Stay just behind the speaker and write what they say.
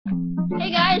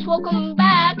Hey guys, welcome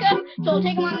back. So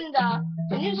taking on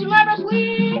the new Super Mario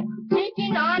Wii,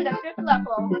 taking on the 5th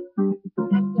level.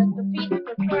 Let's defeat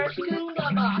the first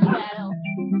Goomba boss battle.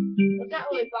 It's not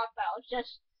really a boss battle, it's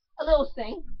just a little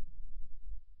thing.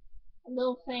 A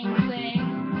little thing.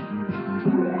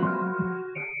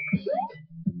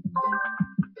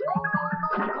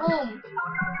 Boom.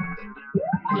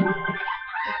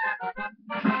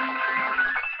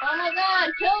 Oh my god,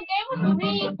 Joe gave us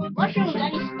 3 mushrooms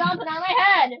and he's stomping on my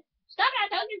head. Stop it, I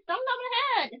told you, stomp on my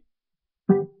head.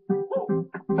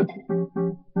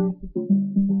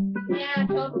 Yeah,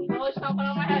 Toad was always stomping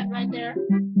on my head right there.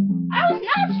 I was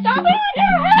not stomping on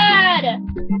your head!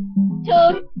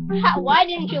 Toad, why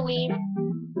didn't you leave?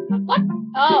 What?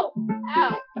 Oh,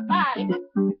 ow, bye.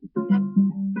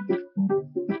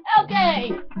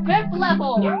 Okay, 5th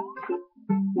level.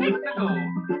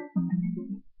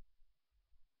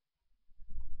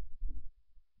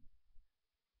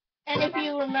 And if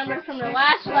you remember from the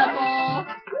last level,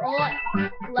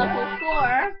 level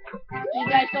 4, you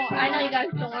guys don't, I know you guys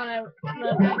don't want to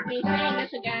be saying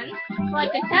this again, for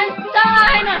like the 10th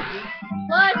time!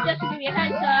 But just to give you a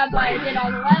heads up, I did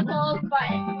all the levels,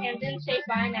 and didn't save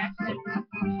by an accident.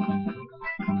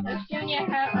 Just giving you a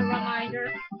reminder.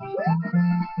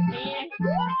 And,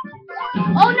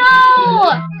 oh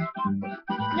no!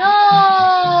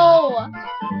 No!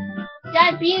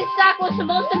 That beanstalk was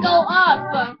supposed to go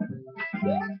up!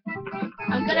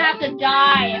 I'm gonna have to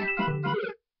die.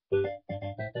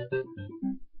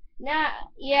 Nah,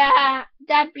 yeah,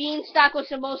 that beanstalk was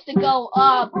supposed to go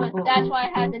up, but that's why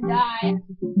I had to die.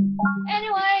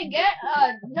 Anyway, get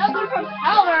another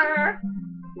propeller!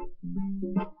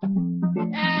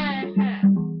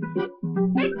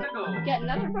 Get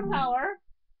another propeller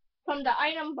from the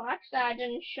item box that I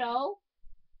didn't show.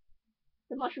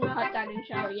 The mushroom hut that I didn't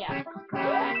show, yeah.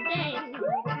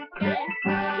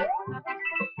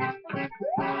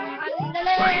 And then,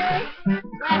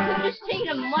 I could just take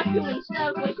a mushroom instead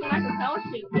of wasting my propeller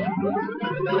suit.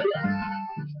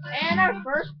 And our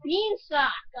first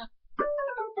beanstalk.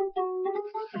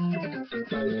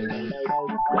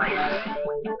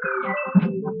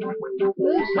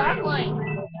 Ooh, Starcoin.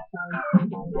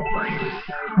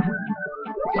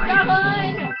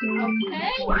 Starcoin!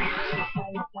 Okay.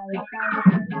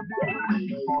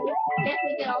 Guess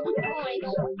we get all the coins.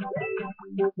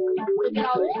 We get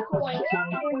all these coins. No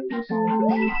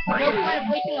point of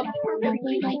wasting a perfect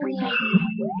blue coin.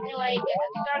 Anyway, get a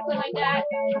Starcoin like that.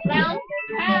 Round,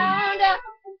 pound,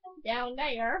 down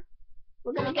there.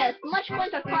 We're gonna get as much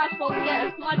coins as possible to get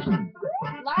as much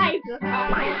lives as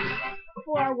possible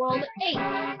for World 8,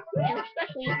 and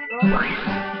especially World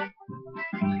 8.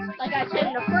 Like I said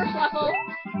in the first level,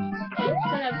 there's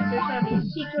gonna be a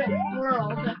secret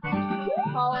world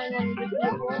following when you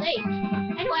defeat World 8.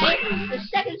 Anyway, the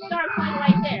second star coin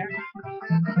right there.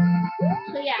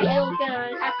 So yeah, you're gonna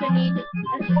have to need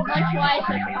as much life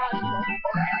as possible.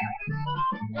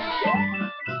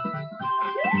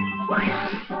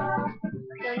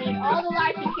 You'll need all the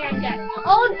life you can get.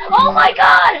 Oh my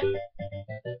god!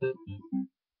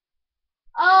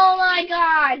 Oh my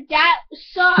god, that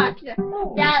sucked.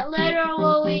 That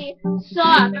literally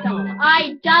sucked.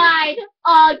 I died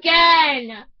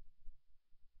again.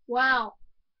 Wow,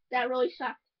 that really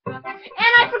sucked. And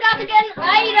I forgot to get an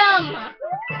item.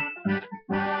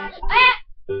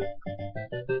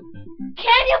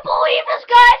 Can you believe this,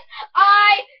 guys?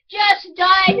 I just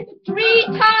died 3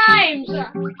 times.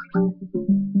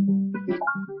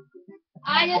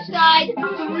 I just died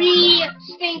 3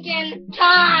 stinking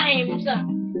times.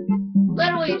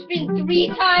 Literally, it's been 3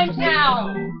 times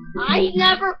now. I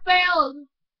never failed.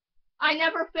 I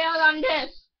never failed on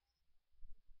this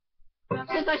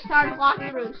since I started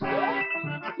walkthroughs.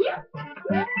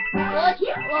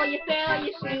 Well, you fail,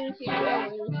 you snooze, yeah,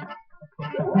 you lose.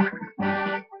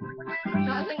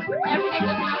 Everything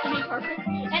doesn't have to be perfect.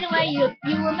 Anyway, you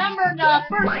remember the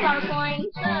first star coin,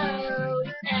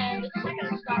 and the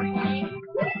second star coin.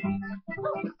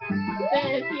 But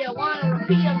if you want a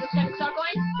repeat of the second star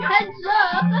coin, heads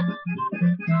up!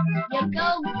 You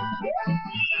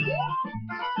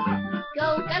go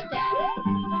get that.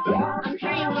 I'm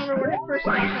sure you remember where the first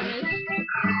star coin is.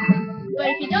 But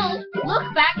if you don't, look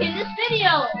back in this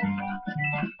video!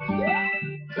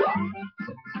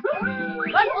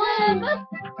 Run, flip!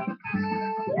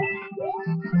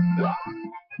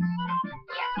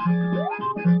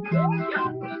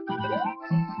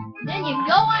 Then you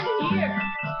go on here.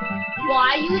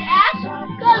 Why, you'd ask?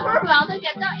 Because we're about to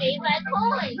get the 8 red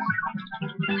coins.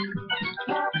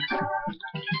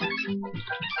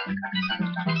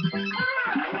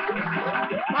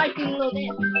 I can load in.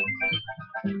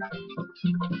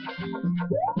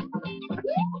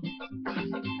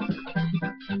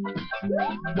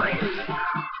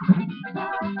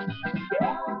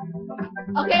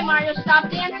 Okay, Mario, stop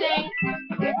dancing.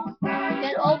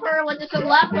 Get over with this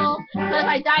level, because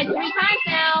I died 3 times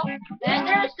now. And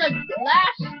there's the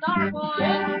last star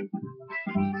one.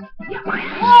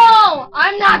 Whoa!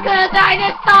 I'm not gonna die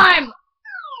this time!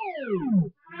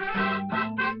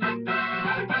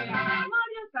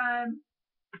 Mario time.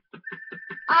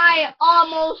 I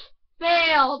almost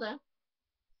failed.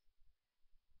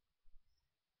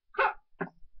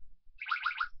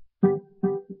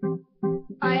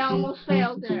 I almost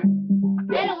failed there.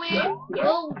 Anyway,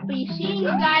 we'll be seeing you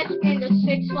guys in the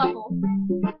 6th level.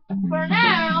 For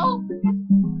now,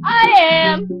 I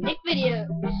am Nick Videos.